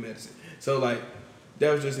Married to Medicine. So, like,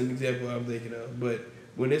 that was just an example I'm thinking of. But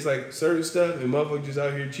when it's like certain stuff and motherfuckers just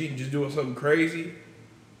out here cheating, just doing something crazy,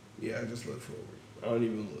 yeah, I just look forward. I don't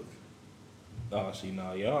even look. Oh, see,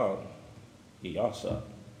 now y'all suck.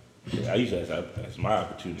 I usually that's my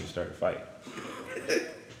opportunity to start a fight.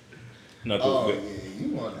 No, you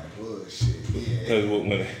want that bullshit. Yeah. Because when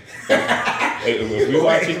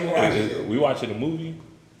we watching a movie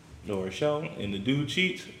or a show and the dude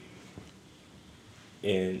cheats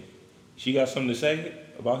and she got something to say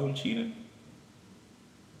about him cheating,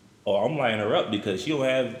 I'm lining her up because she don't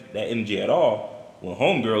have that energy at all when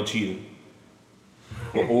homegirl cheating.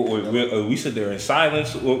 Or we sit there in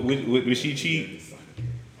silence when she cheat.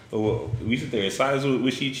 Or we sit there in silence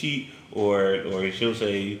when she cheat. Or she'll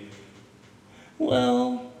say,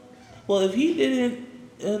 well, if he didn't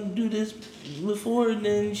do this before,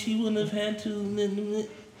 then she wouldn't have had to.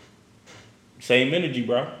 Same energy,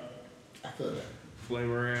 bro. I feel that. Flame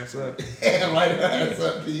her ass up. Light her ass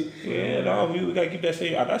up, P. Yeah, no, we gotta keep that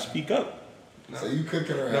same. I gotta speak up. No. So you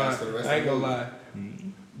cooking her ass for the rest of the I ain't gonna lie.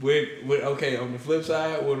 Okay, on the flip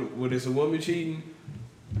side, when it's a woman cheating,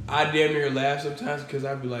 I damn near laugh sometimes because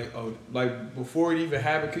I'd be like, oh, like before it even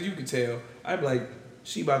happened, because you can tell, I'd be like,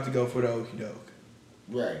 she about to go for the okie doke.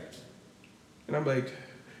 Right. And I'm like,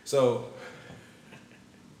 so,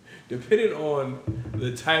 depending on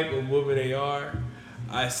the type of woman they are,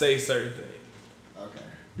 I say certain things. Okay.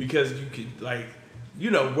 Because you could, like,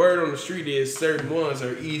 word on the street is certain ones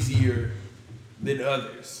are easier than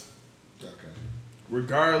others. Okay.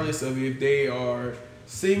 Regardless of if they are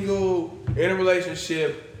single, in a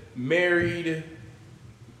relationship, married,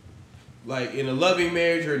 like in a loving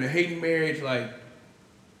marriage or in a hating marriage, like,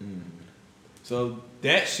 so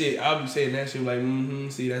that shit, I'll be saying that shit like,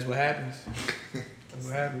 see, that's what happens. That's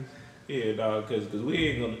what happens. Yeah, dog, because we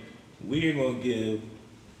ain't gonna give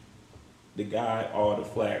the guy all the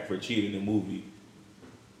flack for cheating in the movie,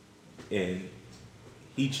 and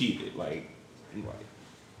he cheated. Like,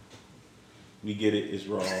 we get it, it's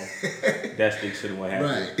wrong. That's the extent of what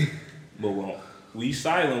happened. Right. But when we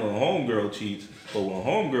silent when homegirl cheats, but when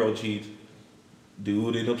homegirl cheats,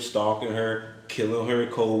 dude end up stalking her, killing her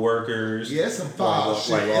co-workers. Yeah, some foul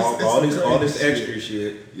shit. Like all this extra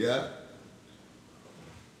shit. Yeah.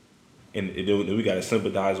 And then we gotta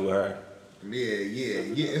sympathize with her. Yeah.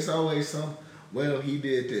 It's always some, well, he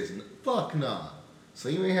did this. Fuck nah. So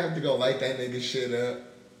you ain't have to go light that nigga shit up.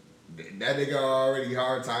 That nigga already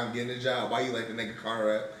hard time getting a job. Why you light the nigga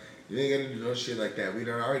car up? You ain't gonna do no shit like that. We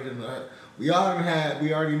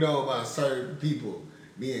already know about certain people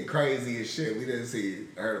being crazy as shit. We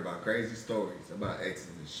didn't heard about crazy stories about exes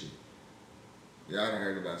and shit. Y'all done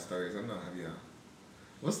heard about stories. I know how y'all.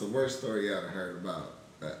 What's the worst story y'all done heard about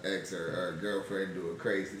an ex or a girlfriend doing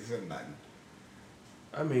crazy to somebody?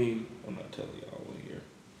 I mean, I'm not telling y'all one year.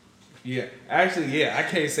 yeah. Actually, yeah, I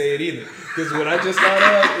can't say it either. Because what I just thought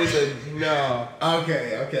of is a no.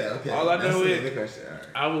 Okay. All I know is, the question. All right.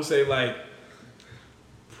 I would say, like,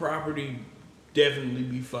 property definitely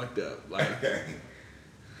be fucked up. Like, Okay.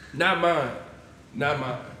 not mine.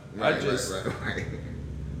 Right.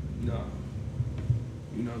 No.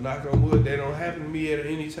 You know, knock on wood, that don't happen to me at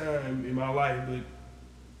any time in my life, but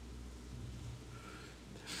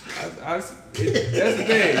that's the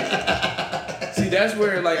thing. See, that's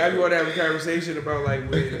where, like, I want to have a conversation about,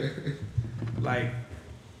 like, when, like,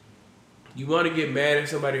 you want to get mad at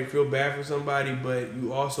somebody and feel bad for somebody, but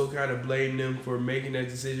you also kind of blame them for making that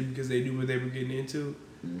decision because they knew what they were getting into.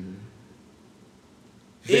 Mm-hmm.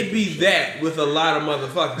 It be that with a lot of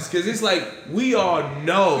motherfuckers. Because it's like, we all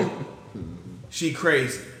know she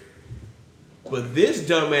crazy. But this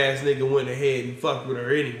dumbass nigga went ahead and fucked with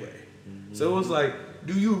her anyway. Mm-hmm. So it's like,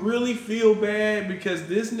 do you really feel bad because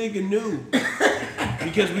this nigga knew?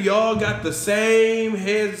 Because we all got the same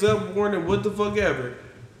heads up warning, what the fuck ever.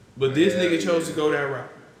 But this nigga chose to go that route.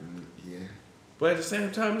 Yeah. But at the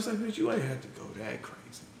same time, it's like, bitch, you ain't have to go that crazy.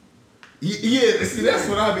 Yeah, see, that's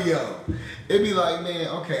what I be on. It be like, man,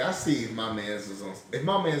 okay, I see if my man's was on. If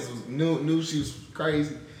my man's was knew she was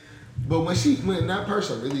crazy, but when that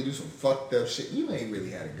person really do some fucked up shit, you ain't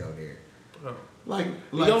really had to go there. Oh. Like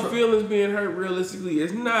your feelings being hurt realistically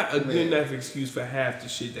is not a good enough excuse for half the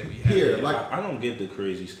shit that we have. Here, like I don't get the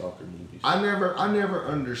crazy stalker movies. I never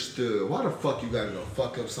understood why the fuck you gotta go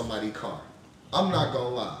fuck up somebody's car. I'm not gonna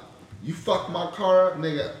lie. You fuck my car up,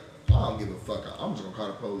 nigga. I don't give a fuck. I'm just gonna call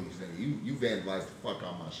the police, nigga. You vandalized the fuck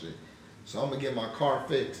out of my shit. So I'm gonna get my car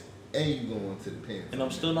fixed and you going to the pen. And I'm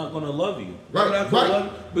still not gonna love you. Right.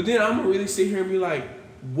 But then I'm gonna really sit here and be like,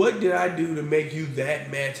 what did I do to make you that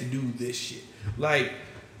mad to do this shit? Like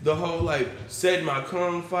the whole like setting my car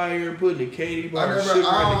on fire, putting the candy bar, I sugar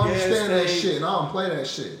don't in the gas understand that tank. shit, and I don't play that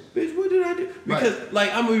shit. Bitch, what did I do? Because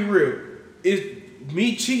like I'm gonna be real, it's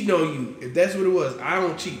me cheating on you. If that's what it was, I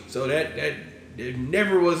don't cheat. So that there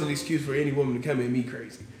never was an excuse for any woman to come at me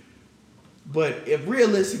crazy. But if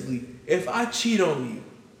realistically, if I cheat on you,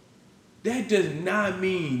 that does not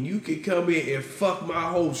mean you can come in and fuck my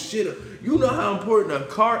whole shit up. You know how important a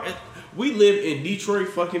car is? We live in Detroit,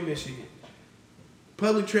 fucking Michigan.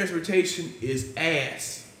 Public transportation is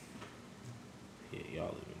ass. Yeah, y'all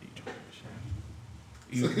live in Detroit,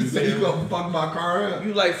 Michigan. So you gonna fuck my car up?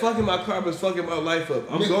 You like fucking my car, but fucking my life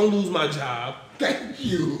up. I'm gonna lose my job. Thank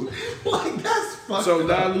you. Like that's fucked So up.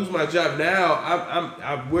 now I lose my job. Now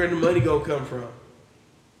I'm where the money gonna come from?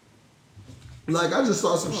 Like I just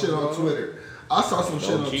saw some shit on Twitter. I saw some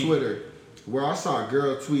shit on Twitter where I saw a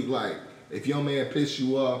girl tweet like, if your man piss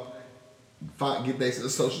you off, get their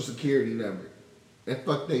social security number and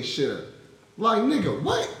fuck they shit up. Like nigga,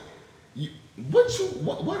 what?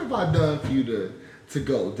 What have I done for you to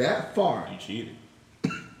go that far? You cheated.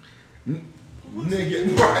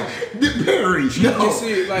 Nigga, right? Perry, no. You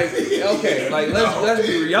see, like, okay, like let's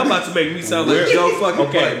be real. Y'all about to make me sound like Joe fucking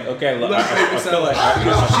Biden. Okay, look, I feel like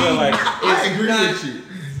I agree with you.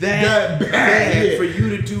 That bad for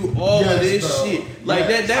you to do all of this bro. shit. Like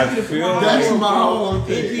that be the problem. That's my whole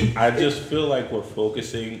thing. I just feel like we're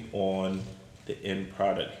focusing on the end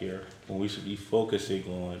product here when we should be focusing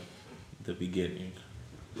on the beginning.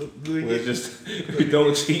 We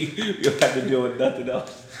don't cheat. You don't have to deal with nothing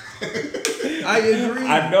else. I agree.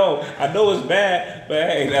 I know it's bad, but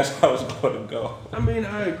hey, that's how it's going to go. I mean,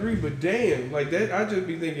 I agree, but damn, like that, I just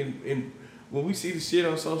be thinking, and when we see the shit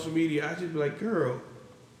on social media, I just be like, girl,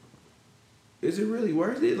 is it really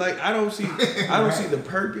worth it? Like, I don't see the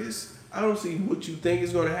purpose. I don't see what you think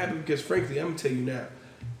is going to happen because, frankly, I'm gonna tell you now,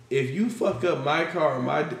 if you fuck up my car or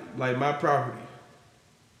my property,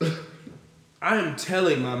 I am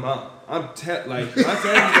telling my mom. My family's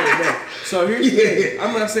gonna know. So here's the thing.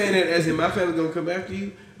 I'm not saying that as in my family's gonna come after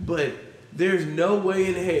you, but there's no way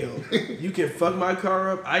in hell you can fuck my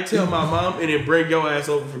car up. I tell my mom and then bring your ass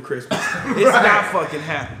over for Christmas. It's not fucking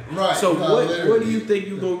happening. Right. So what do you think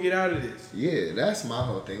you gonna get out of this? Yeah, that's my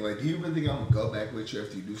whole thing. Like, do you really think I'm gonna go back with you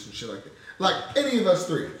after you do some shit like that? Like any of us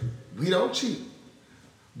three, we don't cheat.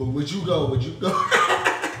 But would you go? Would you go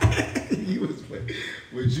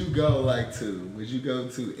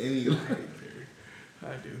to any like?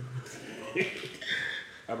 I do.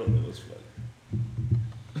 I don't know what's funny.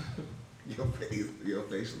 Your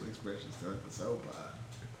facial expressions are so bad.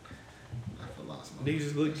 I feel lost my Niggas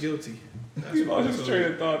just look guilty. You lost his train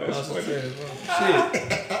of thought. That's funny. Shit.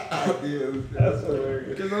 That's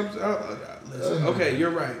hilarious. Listen, okay,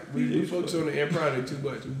 you're right. We focus on the end product too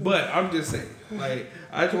much. But I'm just saying, like,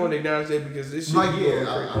 I just want to acknowledge that because this shit Like, be going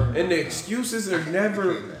crazy. And the excuses are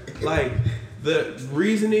never, like, the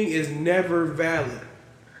reasoning is never valid.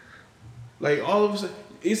 Like, all of a sudden,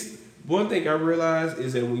 it's one thing I realize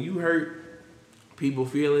is that when you hurt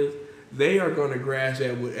people's feelings, they are going to grasp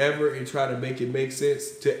at whatever and try to make it make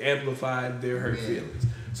sense to amplify their hurt feelings.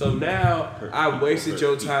 So now I wasted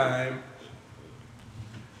your time.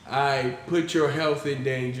 I put your health in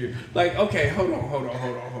danger. Like, okay, hold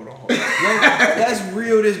on. Let's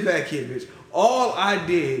reel this back here, bitch. All I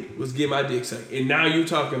did was get my dick sucked, and now you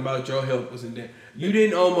talking about your health was in danger. You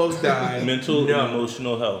didn't almost die. Mental and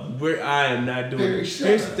emotional health. I am not doing it.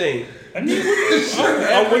 Here's the thing. I mean,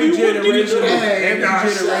 Every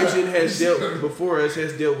generation has dealt before us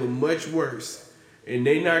has dealt with much worse. And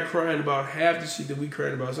they not crying about half the shit that we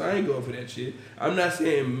crying about. So I ain't going for that shit. I'm not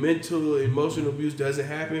saying mental, emotional abuse doesn't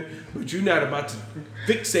happen, but you're not about to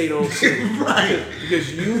fixate on shit. Right.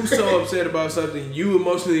 Because you so upset about something, you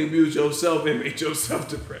emotionally abuse yourself and make yourself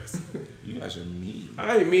depressed. You guys are mean.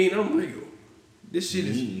 I ain't mean, I'm real. This shit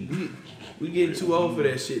is, we getting too old for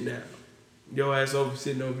that shit now. Your ass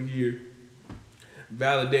sitting over here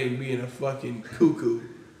validating being a fucking cuckoo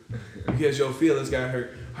because your feelings got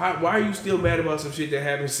hurt. Why are you still mad about some shit that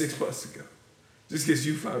happened 6 months ago? Just because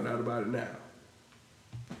you found out about it now.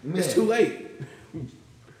 Man. It's too late.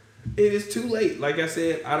 It is too late. Like I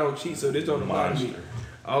said, I don't cheat, so this don't apply to me.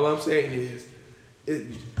 All I'm saying is,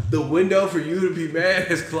 the window for you to be mad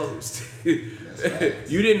has closed. You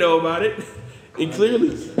didn't know about it. And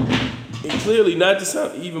clearly, not to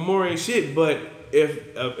sound even more ain't shit, but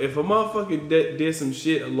if a motherfucker did some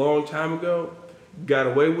shit a long time ago, got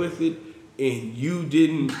away with it, and you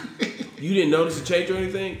didn't notice a change or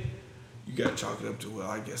anything, you gotta chalk it up to, well,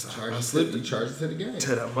 I guess I slipped it. Charge it to the game.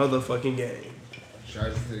 To the motherfucking game.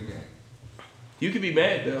 Charge it to the game. You can be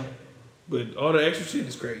mad though, but all the extra shit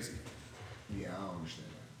is crazy. Yeah, I don't understand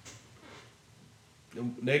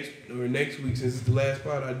that. Next week, since it's the last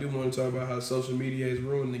part, I do want to talk about how social media has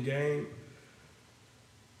ruined the game.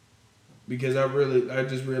 Because I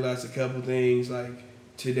just realized a couple things like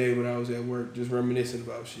today when I was at work, just reminiscing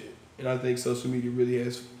about shit. And I think social media really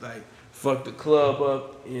has like fucked the club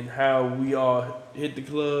up and how we all hit the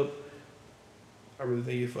club. I really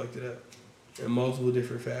think it fucked it up in multiple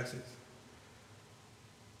different facets.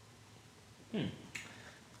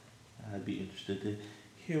 I'd be interested to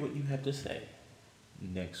hear what you have to say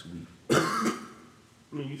next week. I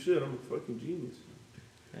mean, you should. I'm a fucking genius.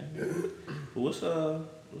 But what's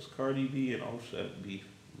Cardi B and Offset beef?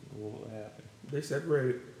 What happened? They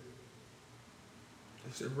separated.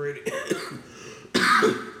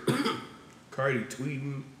 Cardi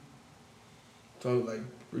tweeting, talking like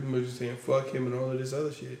pretty much just saying fuck him and all of this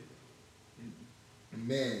other shit.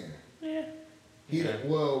 Man. Yeah.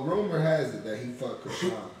 Well, rumor has it that he fucked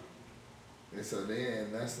Krishan. And so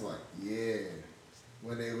then that's like, yeah,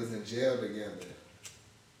 when they was in jail together.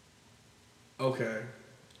 Okay.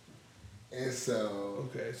 And so.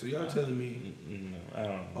 Okay, so y'all telling me No, I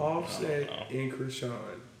don't know. Offset and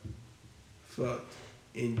Krishan fucked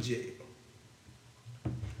in jail.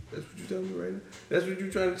 That's what you telling me right now? That's what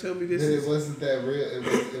you trying to tell me this Then is? it wasn't that real.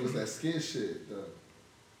 It was that skid shit, though.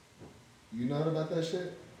 You know about that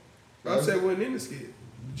shit? Offset wasn't in the skid.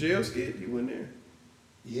 Jail skid, he wasn't there.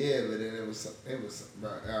 Yeah, but then it was something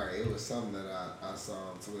that I saw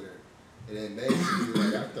on Twitter. And then basically,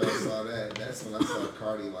 like, after I saw that, that's when I saw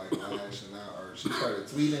Cardi, like, lashing out, or she started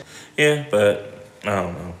tweeting. Yeah, but I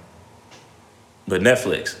don't know. But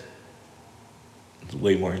Netflix is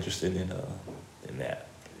way more interested in that.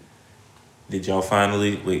 Did y'all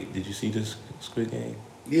did you see this Squid Game?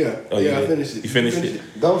 Yeah. Oh, yeah, I finished it. You finished it?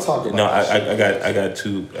 Don't talk about that. I got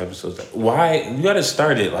 2 episodes. Why? You gotta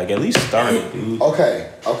start it. Like, at least start it, dude.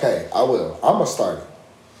 Okay, I will. I'm gonna start it.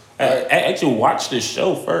 I actually watch this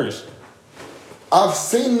show first. I've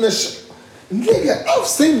seen the show. Nigga, I've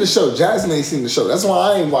seen the show. Jasmine ain't seen the show. That's why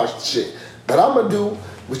I ain't watched the shit. But I'm gonna do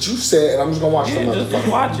what you said, and I'm just gonna watch the motherfucker. Just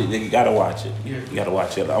watch it. You gotta watch it. Yeah. You gotta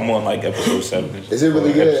watch it. I'm on like episode 7. Is it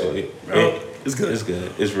really good? It's good. It's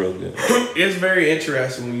good. It's real good. It's very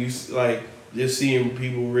interesting when you like just seeing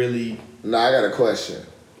people really. Now I got a question.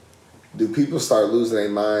 Do people start losing their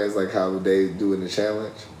minds like how they do in the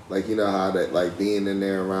challenge? Like, you know how that, like, being in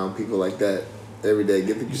there around people like that every day.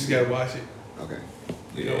 You just gotta watch it. Okay.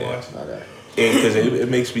 You gotta watch it. Okay. Because it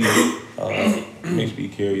makes me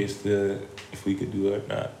curious if we could do it or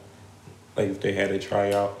not. Like if they had a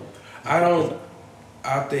tryout.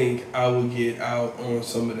 I think I would get out on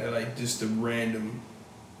some of that, like just the random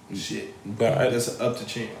shit. But that's up to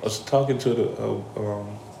chance. I was talking to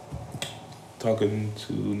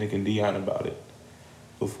Nick and Dion about it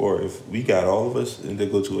before. If we got all of us and they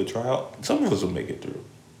go to a tryout, some of us will make it through.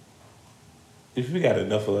 If we got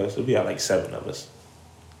enough of us, if we got like 7 of us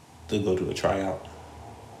to go to a tryout,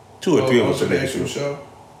 2 or 3 of us will make it through. Show?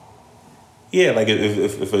 Yeah, like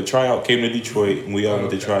if a tryout came to Detroit and we all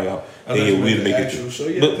went to tryout, then we'd make it through. Show,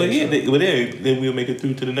 yeah, but then we'll make it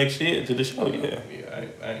through to the next year, to the show, yeah.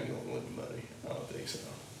 I ain't gonna win the money. I don't think so.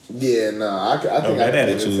 Yeah, no, I think I can get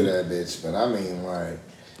attitude. into that bitch, but I mean, like,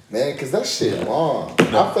 man, because that shit long.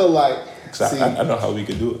 No. I feel like, I know how we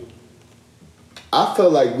could do it. I feel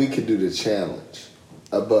like we could do the challenge,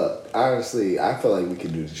 but honestly, I feel like we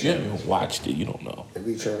could do the challenge. You haven't watched it, you don't know. If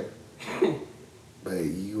we try, but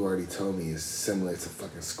you already told me it's similar to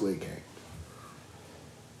fucking Squid Game.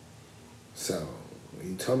 So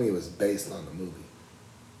you told me it was based on the movie.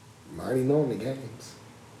 I'm already knowing the games.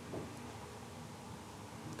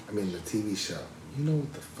 I mean the TV show. You know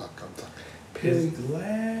what the fuck I'm talking. His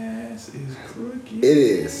glass is crooked. It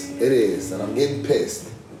is, and I'm getting pissed.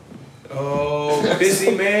 Oh,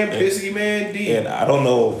 Pissy Man D. And I don't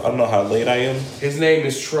know how late I am. His name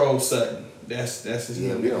is Troll Sutton. That's his name.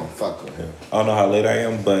 Yeah, we don't fuck with him. I don't know how late I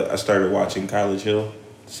am, but I started watching College Hill,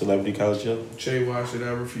 Celebrity College Hill. Jay watched it. I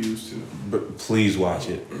refuse to. But please watch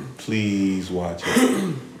it. Please watch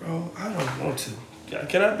it. Bro, I don't want to.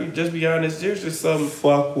 Can I just be honest? There's just some.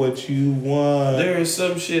 Fuck what you want. There is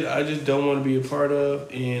some shit I just don't want to be a part of,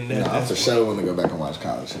 and I for sure want to go back and watch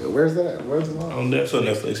College Hill. Where's that at? Where's it on? On Netflix. So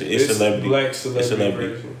Netflix. It's celebrity. Black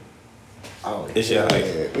celebrity version. Oh, it's yeah.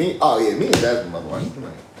 Me and Jasmine mother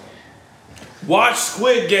watching. Watch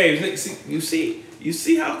Squid Games. You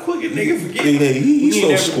see how quick a nigga forget. He's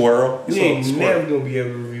so squirrel. You ain't never gonna be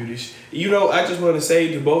able to review this shit. You know, I just want to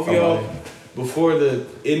say to both of y'all, before the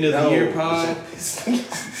end of the year pod,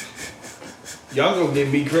 y'all gonna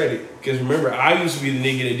give me credit. Because remember, I used to be the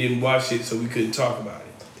nigga that didn't watch it so we couldn't talk about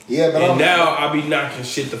it. Yeah, but now I be knocking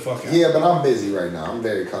shit the fuck out. Yeah, but I'm busy right now. I'm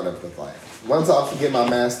very caught up with life. Once I forget my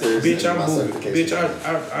master's and my certification.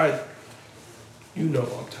 Bitch, I you know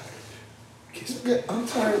I'm tired. Kiss me. I'm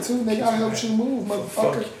tired too, nigga. I helped you move,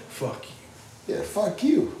 motherfucker. Fuck you. Yeah, fuck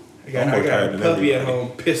you. I got a puppy at home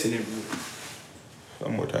pissing everywhere.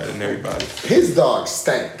 I'm more tired than everybody. His dog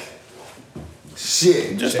stank.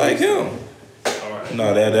 Shit. Just like him. Alright.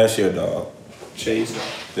 No, that's your dog. Chase dog.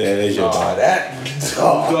 That is your dog. That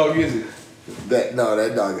dog. Whose dog is it?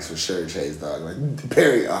 That dog is for sure Chase dog. Like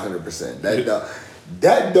Perry 100%.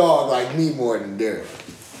 That dog like me more than Derek.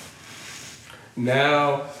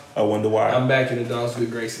 Now I wonder why. I'm back in the dog's good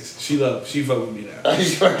graces. She fuck with me now.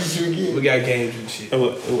 We got games and shit. Hey,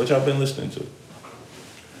 what y'all been listening to?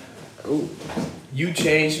 Ooh. You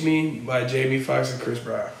Changed Me by Jamie Foxx and Chris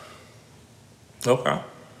Brown. Okay.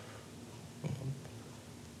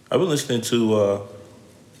 I've been listening to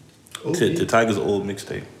Tyga's old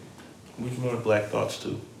mixtape. Which one? Black Thoughts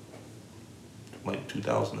 2. Like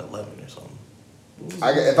 2011 or something.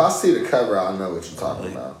 If I see the cover, I'll know what you're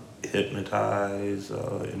talking about. Hypnotize,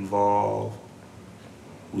 Involve,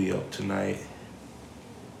 We Up Tonight.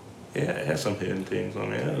 Yeah, it had some hidden things on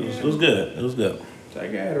there. It was good. It was good.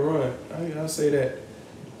 Tyga had a run. I'll say that.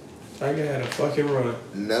 Tyga had a fucking run.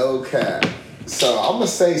 No cap. So I'm gonna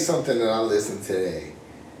say something that I listened today.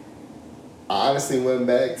 I honestly went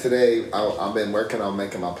back today. I've been working on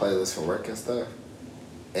making my playlist for work and stuff.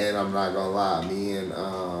 And I'm not gonna lie, me and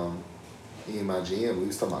my GM, we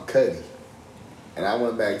was talking about Cudi. And I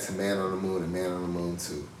went back to Man on the Moon and Man on the Moon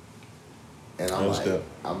 2. And I'm like,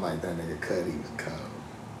 that nigga Cudi was cold.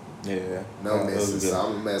 Yeah. No misses. So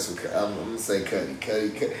I'm gonna say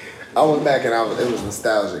Cudi. I went back and it was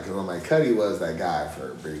nostalgic because I'm like, Cudi was that guy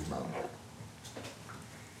for a brief moment.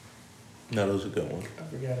 No, that was a good one. I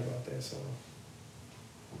forgot about that song.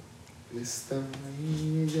 Mr.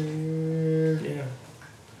 Major. Yeah.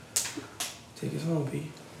 Take us home,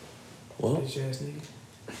 P. Well, Bitch ass nigga.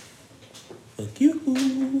 fuck you.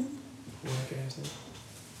 Black ass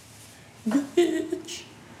Bitch.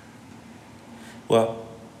 Well,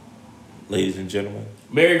 ladies and gentlemen.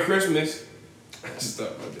 Merry Christmas. I just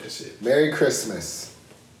thought about that shit. Merry Christmas.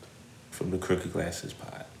 From the Crooked Glasses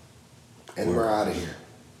pod. And we're out of here.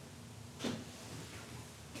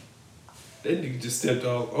 That nigga just stepped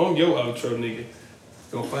off on your outro, nigga.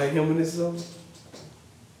 Gonna fight him when this is over?